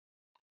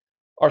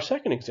Our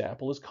second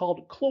example is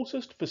called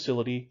closest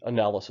facility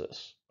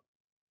analysis.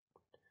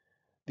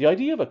 The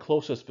idea of a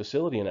closest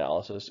facility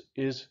analysis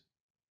is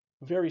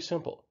very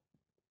simple.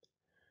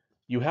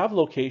 You have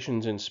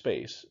locations in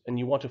space and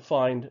you want to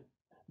find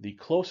the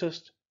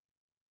closest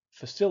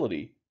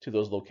facility to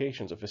those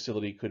locations. A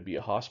facility could be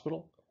a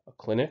hospital, a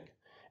clinic,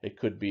 it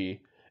could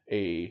be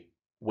a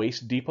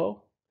waste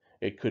depot,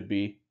 it could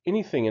be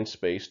anything in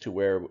space to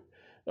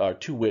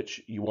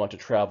which you want to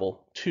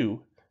travel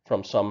to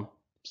from some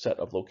set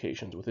of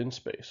locations within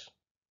space.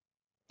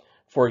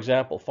 For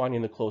example,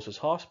 finding the closest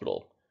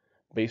hospital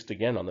based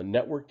again on the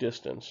network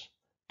distance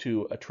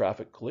to a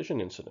traffic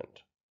collision incident.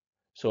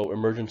 So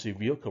emergency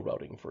vehicle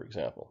routing, for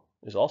example,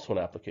 is also an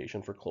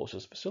application for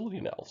closest facility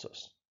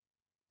analysis.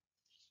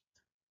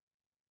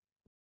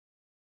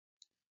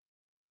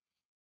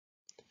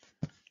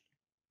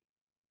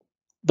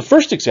 The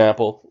first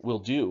example we'll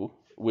do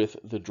with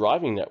the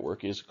driving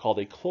network is called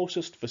a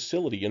closest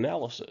facility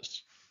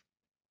analysis.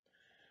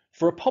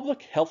 For a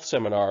public health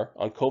seminar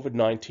on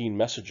COVID-19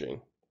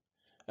 messaging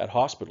at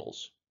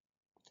hospitals,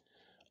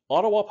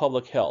 Ottawa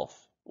Public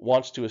Health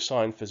wants to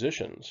assign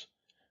physicians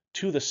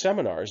to the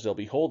seminars they'll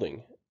be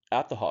holding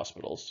at the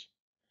hospitals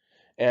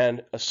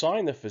and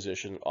assign the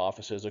physician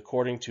offices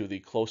according to the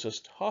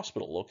closest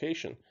hospital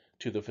location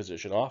to the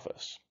physician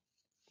office.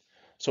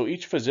 So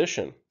each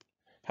physician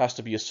has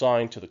to be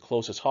assigned to the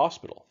closest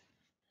hospital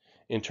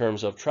in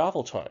terms of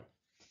travel time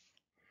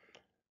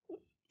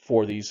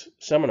for these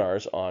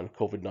seminars on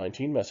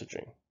COVID-19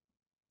 messaging.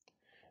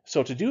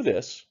 So to do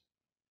this,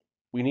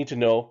 we need to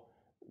know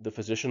the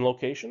physician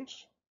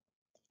locations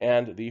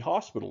and the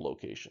hospital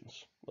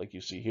locations, like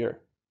you see here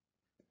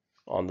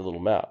on the little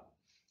map.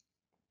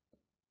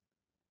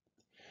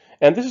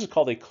 And this is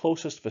called a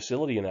closest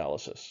facility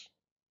analysis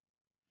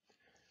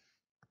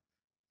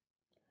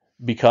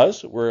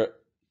because we're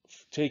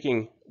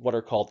taking what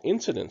are called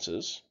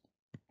incidences.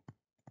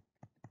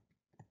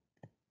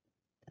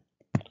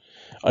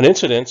 An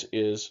incidence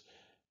is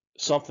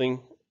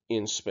something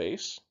in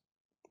space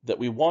that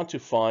we want to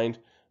find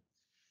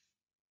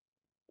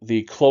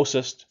the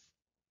closest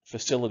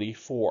facility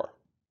for,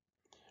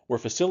 where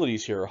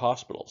facilities here are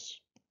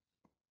hospitals.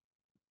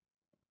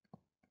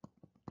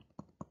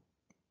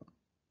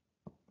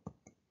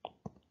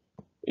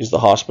 Is the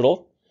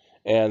hospital,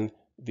 and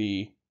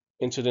the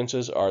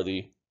incidences are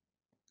the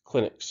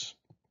clinics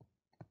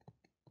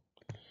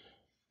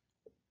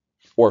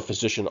or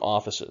physician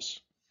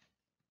offices.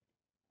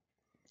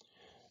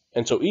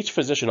 And so each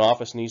physician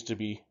office needs to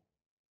be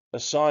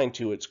assigned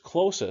to its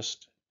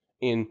closest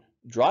in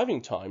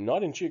driving time,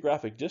 not in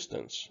geographic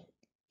distance,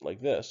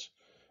 like this.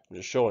 I'm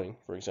just showing,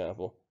 for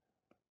example,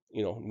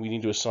 we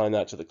need to assign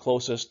that to the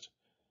closest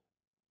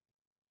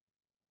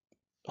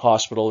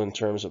hospital in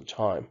terms of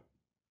time.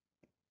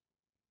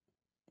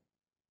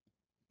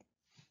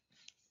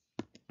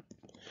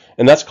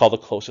 And that's called the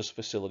closest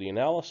facility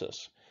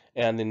analysis.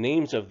 And the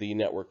names of the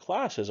network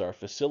classes are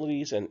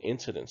facilities and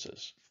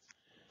incidences.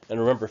 And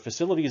remember,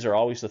 facilities are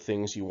always the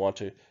things you want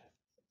to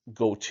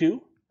go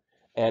to,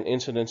 and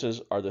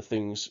incidences are the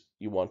things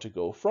you want to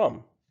go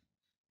from.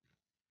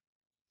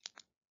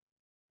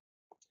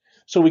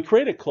 So we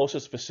create a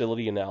closest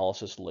facility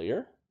analysis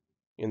layer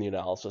in the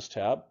Analysis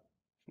tab,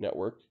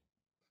 Network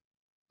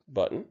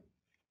button.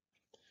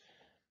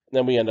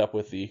 Then we end up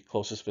with the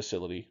closest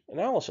facility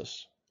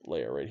analysis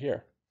layer right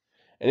here.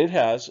 And it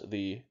has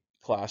the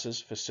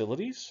classes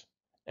facilities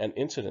and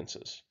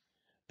incidences.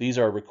 These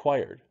are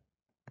required.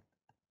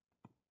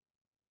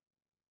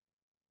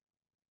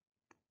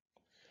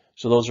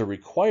 So those are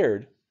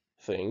required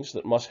things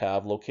that must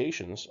have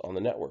locations on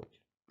the network.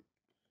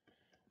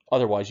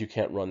 Otherwise, you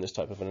can't run this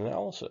type of an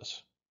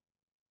analysis.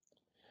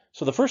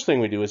 So the first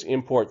thing we do is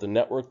import the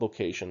network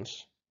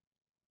locations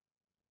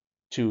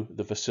to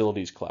the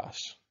facilities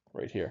class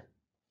right here.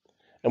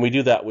 And we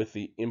do that with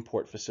the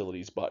Import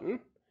Facilities button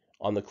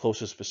on the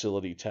Closest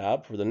Facility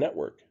tab for the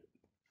Network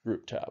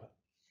Group tab.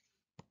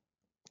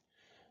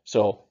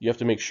 So you have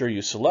to make sure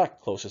you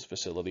select Closest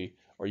Facility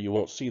or you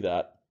won't see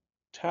that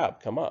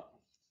tab come up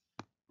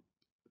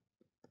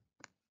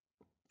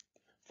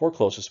for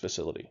Closest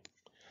Facility.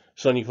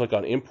 So then you click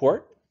on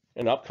Import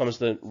and up comes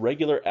the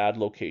regular Add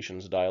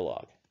Locations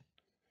dialog.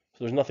 So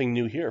there's nothing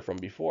new here from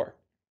before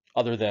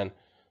other than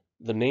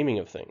the naming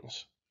of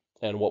things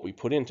and what we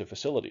put into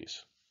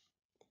facilities.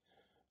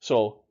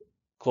 So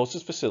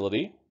closest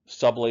facility,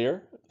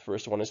 sublayer, the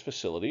first one is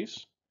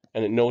facilities,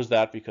 and it knows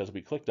that because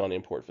we clicked on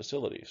import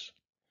facilities.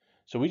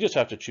 So we just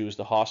have to choose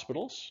the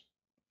hospitals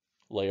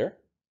layer.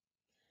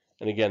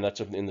 And again,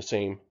 that's in the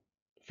same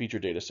feature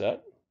data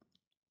set,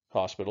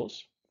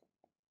 hospitals.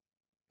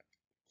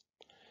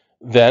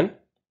 Then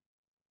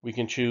we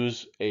can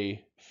choose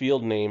a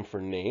field name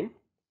for name.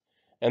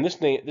 And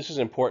this is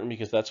important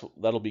because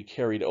that'll be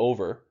carried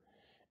over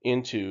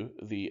into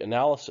the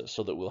analysis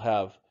so that we'll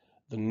have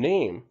the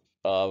name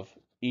of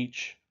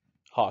each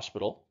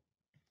hospital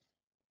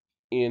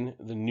in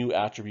the new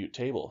attribute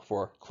table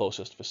for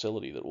closest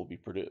facility that will be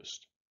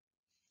produced.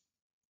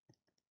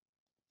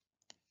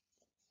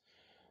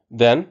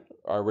 Then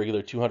our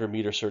regular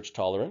 200-meter search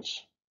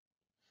tolerance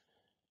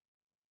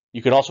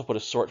You can also put a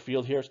sort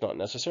field here. It's not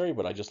necessary,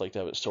 but I just like to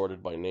have it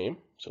sorted by name.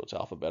 So it's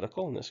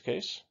alphabetical in this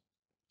case,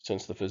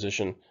 since the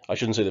physician, I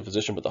shouldn't say the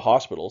physician, but the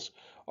hospitals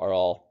are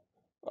all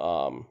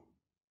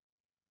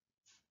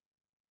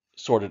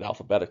sorted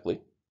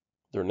alphabetically.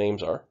 Their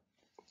names are.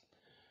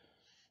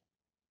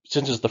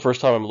 Since it's the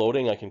first time I'm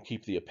loading, I can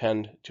keep the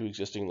append to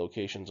existing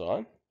locations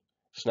on.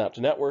 Snap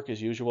to network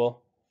as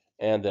usual,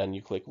 and then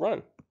you click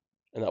run.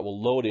 And that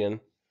will load in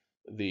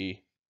the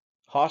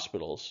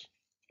hospitals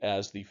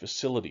as the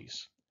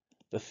facilities,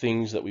 the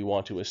things that we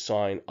want to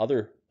assign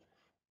other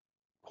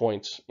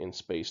points in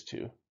space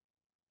to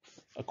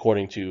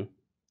according to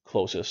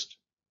closest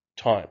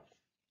time.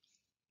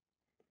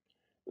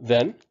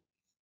 Then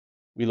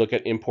we look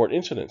at import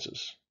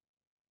incidences.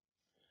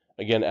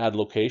 Again, add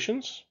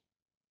locations,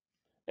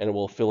 and it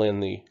will fill in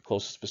the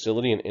closest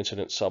facility and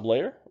incident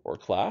sublayer or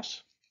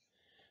class.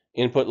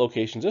 Input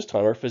locations this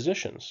time are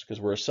physicians,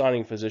 because we're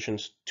assigning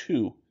physicians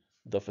to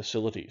the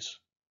facilities.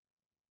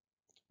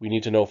 We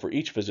need to know for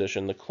each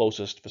physician the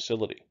closest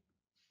facility.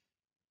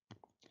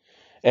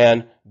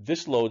 And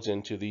this loads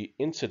into the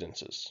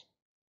incidences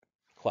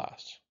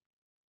class.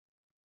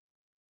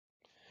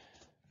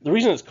 The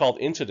reason it's called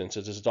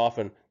incidences is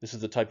often this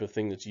is the type of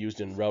thing that's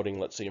used in routing,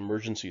 let's say,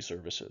 emergency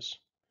services,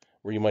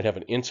 where you might have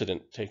an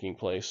incident taking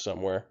place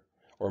somewhere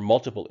or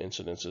multiple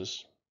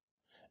incidences,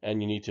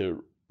 and you need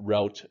to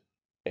route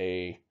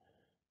a,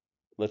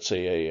 let's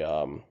say,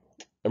 a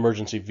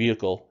emergency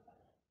vehicle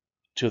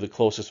to the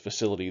closest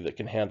facility that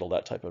can handle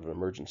that type of an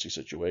emergency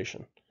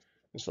situation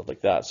and stuff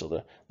like that.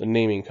 So the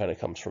naming kind of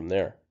comes from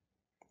there.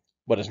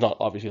 But it's not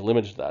obviously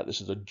limited to that.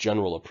 This is a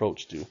general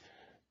approach to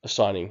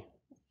assigning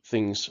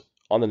things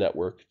on the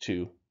network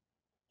to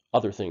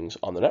other things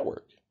on the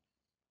network,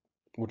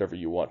 whatever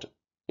you want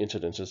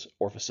incidences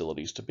or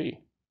facilities to be.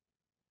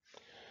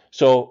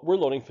 So we're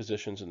loading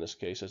physicians in this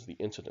case as the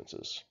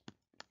incidences.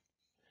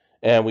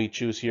 And we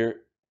choose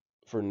here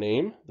for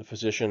name, the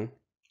physician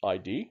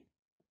ID,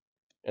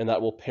 and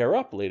that will pair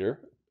up later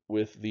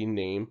with the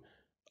name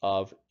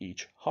of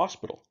each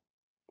hospital.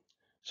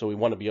 So we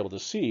want to be able to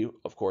see,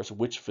 of course,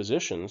 which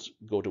physicians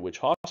go to which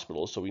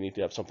hospitals. So we need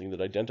to have something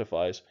that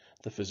identifies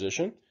the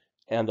physician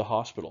and the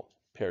hospital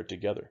paired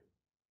together,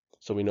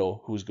 so we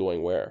know who's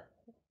going where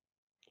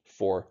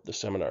for the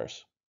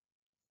seminars.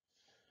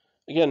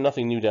 Again,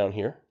 nothing new down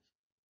here,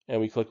 and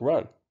we click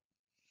run.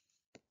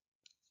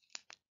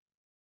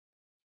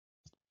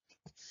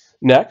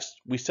 Next,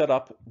 we set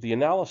up the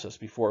analysis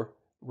before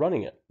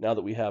running it. Now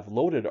that we have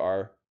loaded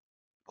our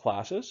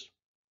classes,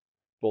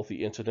 both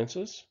the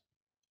incidences,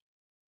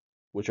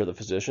 which are the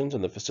physicians,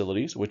 and the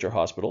facilities, which are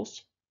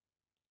hospitals.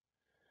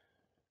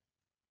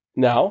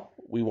 Now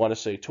we want to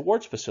say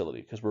towards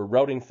facility, because we're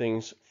routing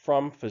things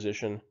from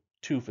physician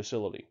to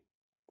facility.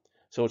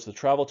 So it's the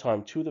travel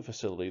time to the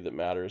facility that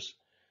matters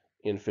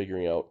in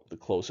figuring out the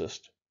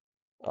closest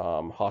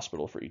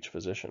hospital for each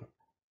physician.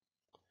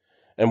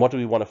 And what do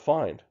we want to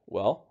find?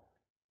 Well,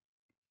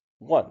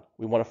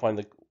 we want to find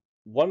the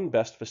one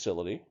best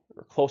facility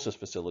or closest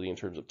facility in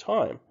terms of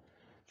time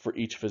for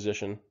each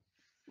physician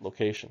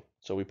location.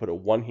 So we put a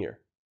 1 here.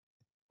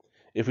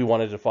 If we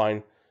wanted to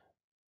find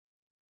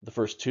the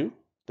first 2,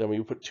 then we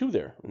would put 2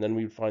 there, and then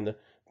we would find the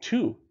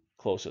 2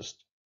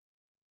 closest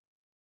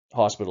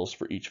hospitals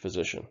for each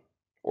physician,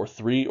 or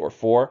 3 or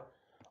 4,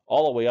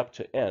 all the way up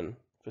to n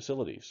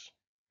facilities.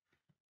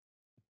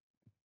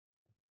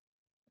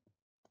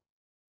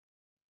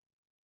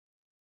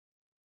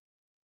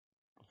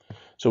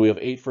 So we have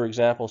 8, for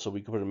example, so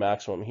we could put a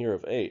maximum here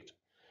of 8.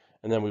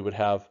 And then we would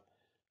have,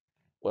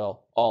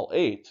 well, all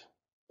 8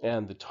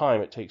 and the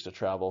time it takes to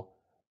travel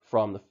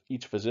from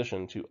each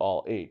physician to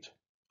all 8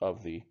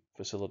 of the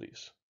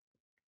facilities.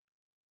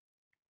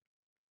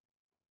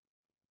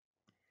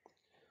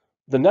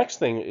 The next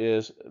thing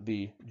is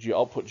the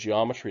output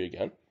geometry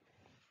again.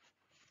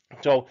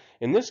 So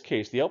in this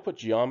case, the output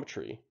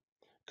geometry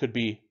could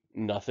be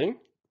nothing,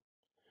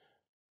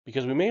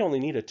 because we may only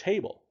need a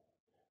table.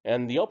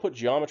 And the output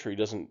geometry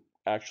doesn't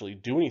actually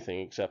do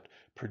anything except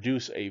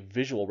produce a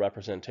visual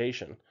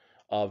representation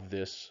of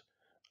this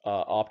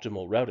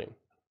optimal routing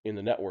in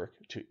the network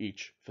to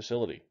each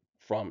facility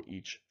from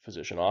each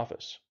physician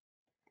office.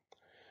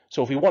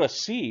 So if we want to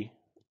see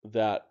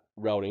that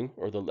routing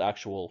or the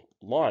actual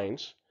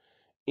lines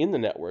in the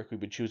network, we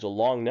would choose a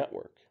long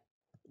network,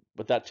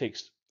 but that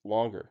takes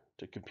longer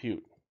to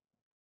compute.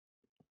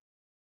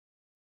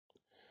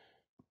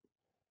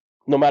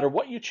 No matter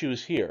what you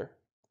choose here,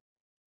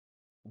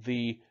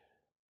 the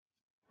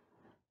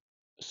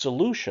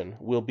solution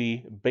will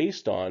be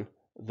based on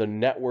the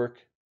network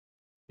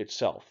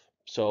itself.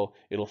 So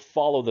it'll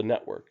follow the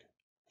network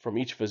from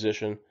each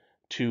physician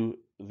to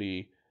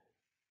the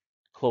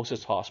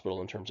closest hospital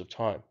in terms of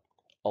time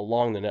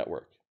along the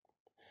network,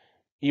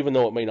 even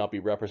though it may not be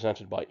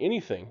represented by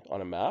anything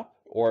on a map,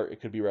 or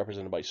it could be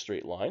represented by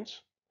straight lines,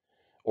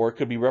 or it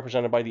could be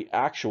represented by the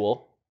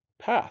actual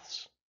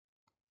paths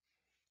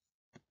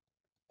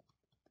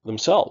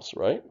themselves,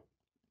 right?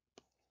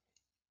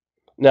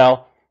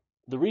 Now,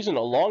 the reason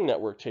a long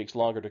network takes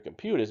longer to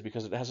compute is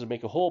because it has to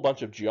make a whole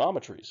bunch of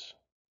geometries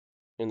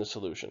in the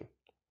solution.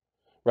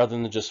 Rather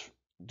than just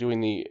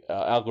doing the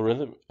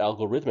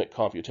algorithmic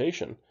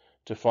computation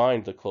to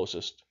find the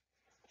closest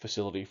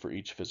facility for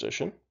each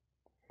physician,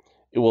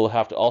 it will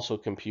have to also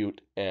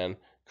compute and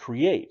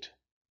create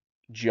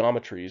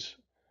geometries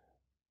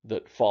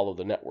that follow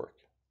the network,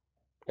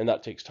 and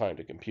that takes time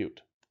to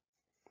compute.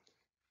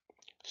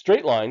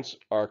 Straight lines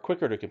are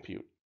quicker to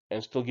compute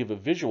and still give a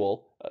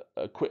visual,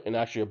 and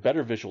actually a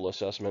better visual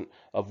assessment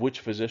of which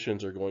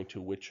physicians are going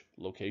to which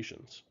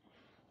locations.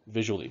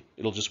 Visually,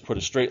 it'll just put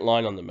a straight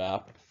line on the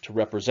map to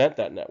represent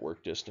that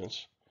network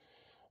distance,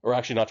 or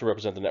actually not to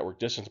represent the network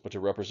distance, but to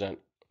represent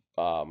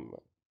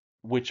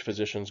which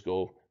physicians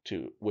go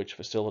to which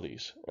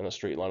facilities, and a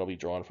straight line will be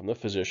drawn from the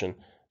physician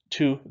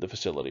to the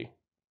facility,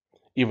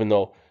 even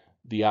though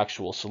the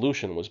actual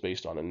solution was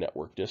based on a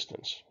network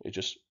distance. It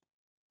just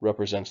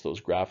represents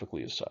those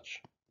graphically as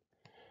such.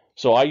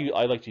 So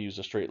I like to use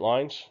the straight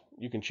lines.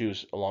 You can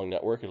choose a long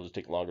network. It'll just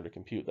take longer to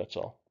compute, that's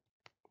all.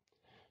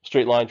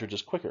 Straight lines are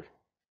just quicker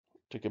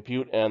to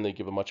compute, and they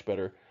give a much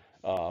better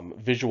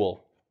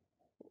visual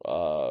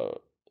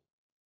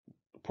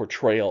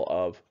portrayal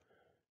of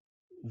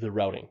the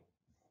routing.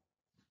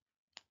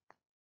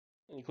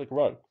 And you click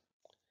run.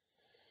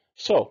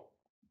 So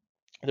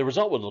the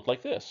result would look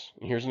like this.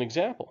 And here's an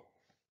example.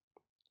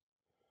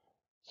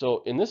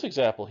 So in this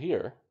example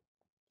here,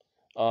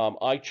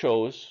 I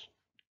chose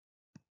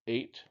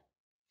 8.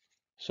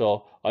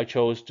 So I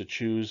chose to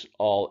choose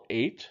all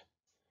 8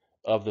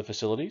 of the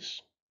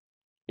facilities.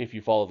 If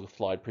you followed the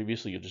slide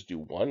previously, you just do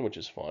 1, which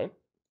is fine.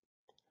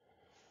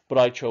 But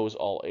I chose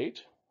all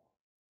 8.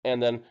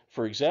 And then,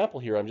 for example,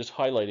 here I'm just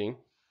highlighting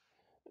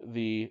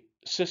the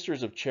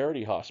Sisters of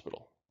Charity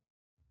Hospital.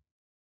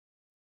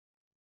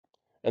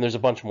 And there's a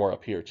bunch more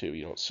up here too,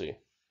 you don't see.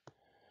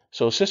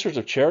 So Sisters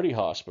of Charity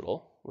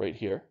Hospital, right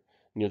here,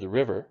 near the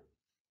river,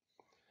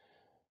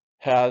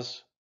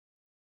 has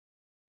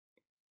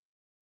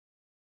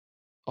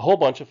a whole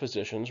bunch of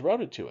physicians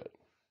routed to it.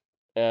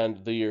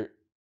 And the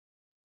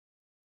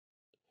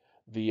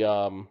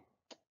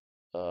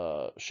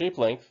shape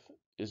length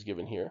is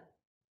given here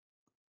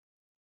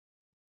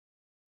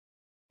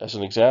as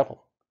an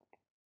example.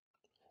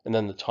 And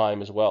then the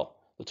time as well.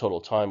 The total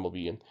time will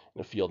be in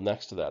a field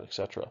next to that,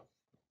 etc.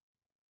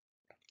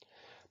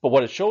 But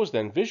what it shows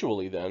then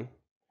visually then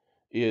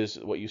is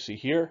what you see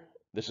here.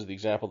 This is the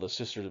example. The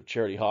Sisters of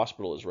Charity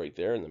Hospital is right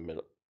there in the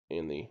middle,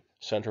 in the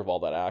center of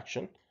all that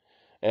action.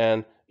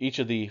 And each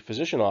of the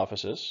physician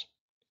offices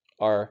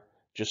are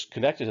just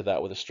connected to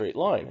that with a straight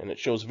line. And it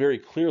shows very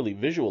clearly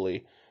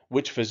visually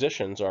which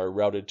physicians are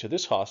routed to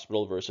this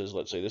hospital versus,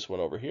 let's say, this one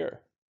over here,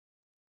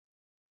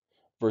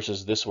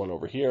 versus this one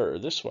over here, or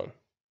this one.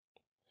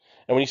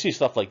 And when you see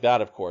stuff like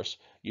that, of course,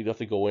 you'd have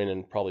to go in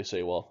and probably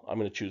say, well, I'm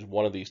going to choose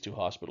one of these 2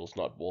 hospitals,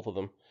 not both of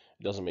them.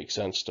 It doesn't make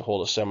sense to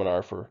hold a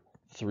seminar for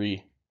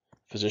 3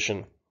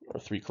 physician or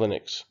 3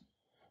 clinics.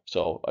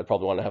 So I'd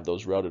probably want to have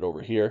those routed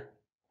over here,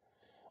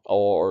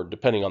 or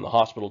depending on the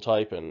hospital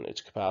type and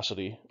its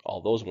capacity,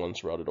 all those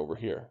ones routed over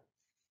here.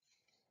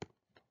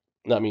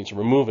 And that means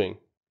removing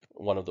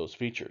one of those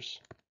features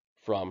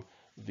from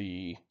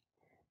the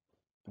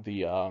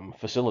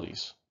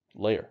facilities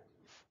layer.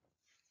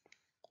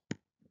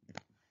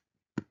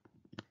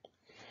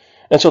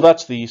 And so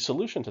that's the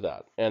solution to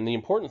that. And the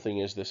important thing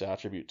is this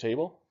attribute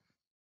table,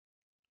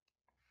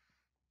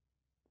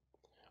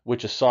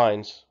 which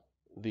assigns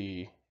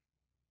the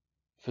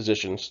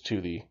physicians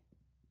to the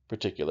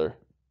particular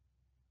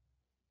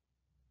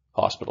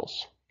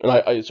hospitals. And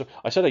I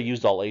said I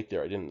used all 8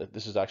 there. I didn't.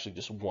 This is actually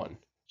just 1.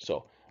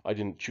 So I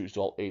didn't choose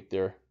all 8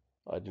 there.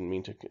 I didn't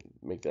mean to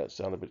make that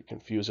sound a bit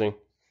confusing.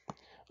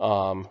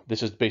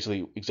 This is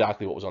basically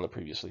exactly what was on the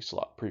previous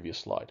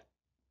slide.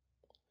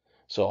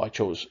 So I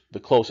chose the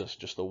closest,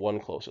 just the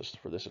one closest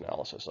for this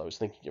analysis. I was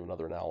thinking of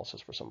another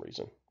analysis for some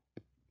reason.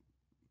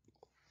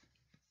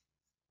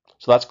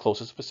 So that's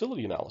closest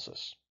facility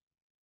analysis.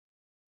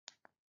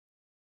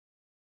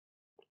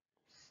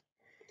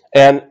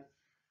 And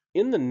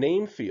in the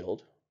name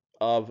field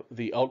of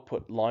the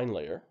output line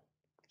layer,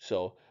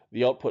 so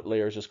the output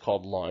layer is just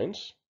called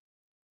lines,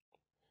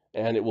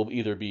 and it will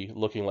either be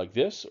looking like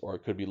this, or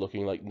it could be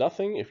looking like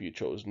nothing if you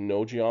chose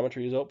no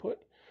geometry as output,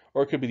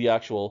 or it could be the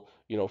actual,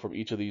 from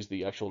each of these,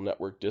 the actual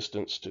network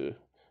distance to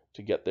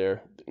get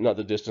there. Not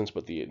the distance,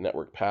 but the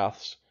network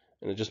paths.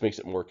 And it just makes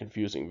it more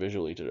confusing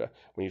visually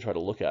when you try to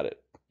look at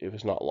it if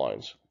it's not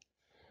lines.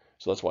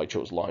 So that's why I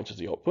chose lines as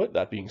the output.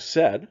 That being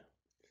said,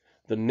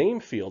 the name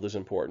field is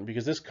important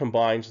because this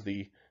combines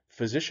the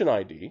physician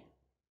ID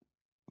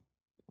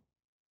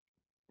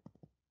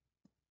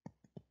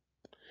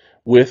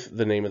with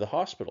the name of the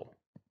hospital.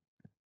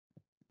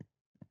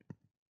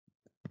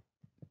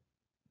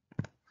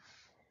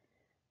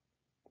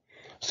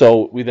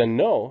 So we then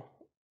know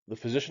the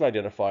physician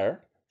identifier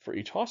for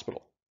each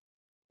hospital.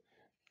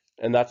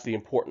 And that's the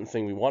important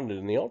thing we wanted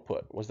in the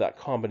output, was that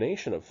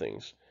combination of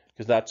things,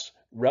 because that's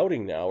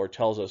routing now, or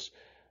tells us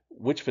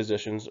which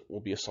physicians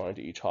will be assigned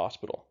to each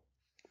hospital.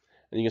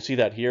 And you can see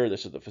that here.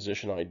 This is the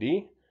physician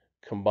ID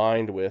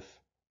combined with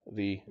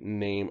the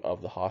name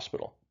of the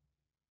hospital.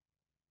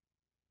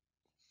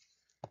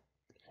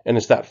 And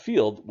it's that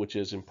field which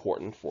is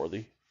important for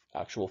the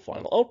actual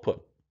final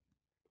output,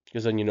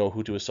 because then you know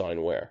who to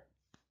assign where.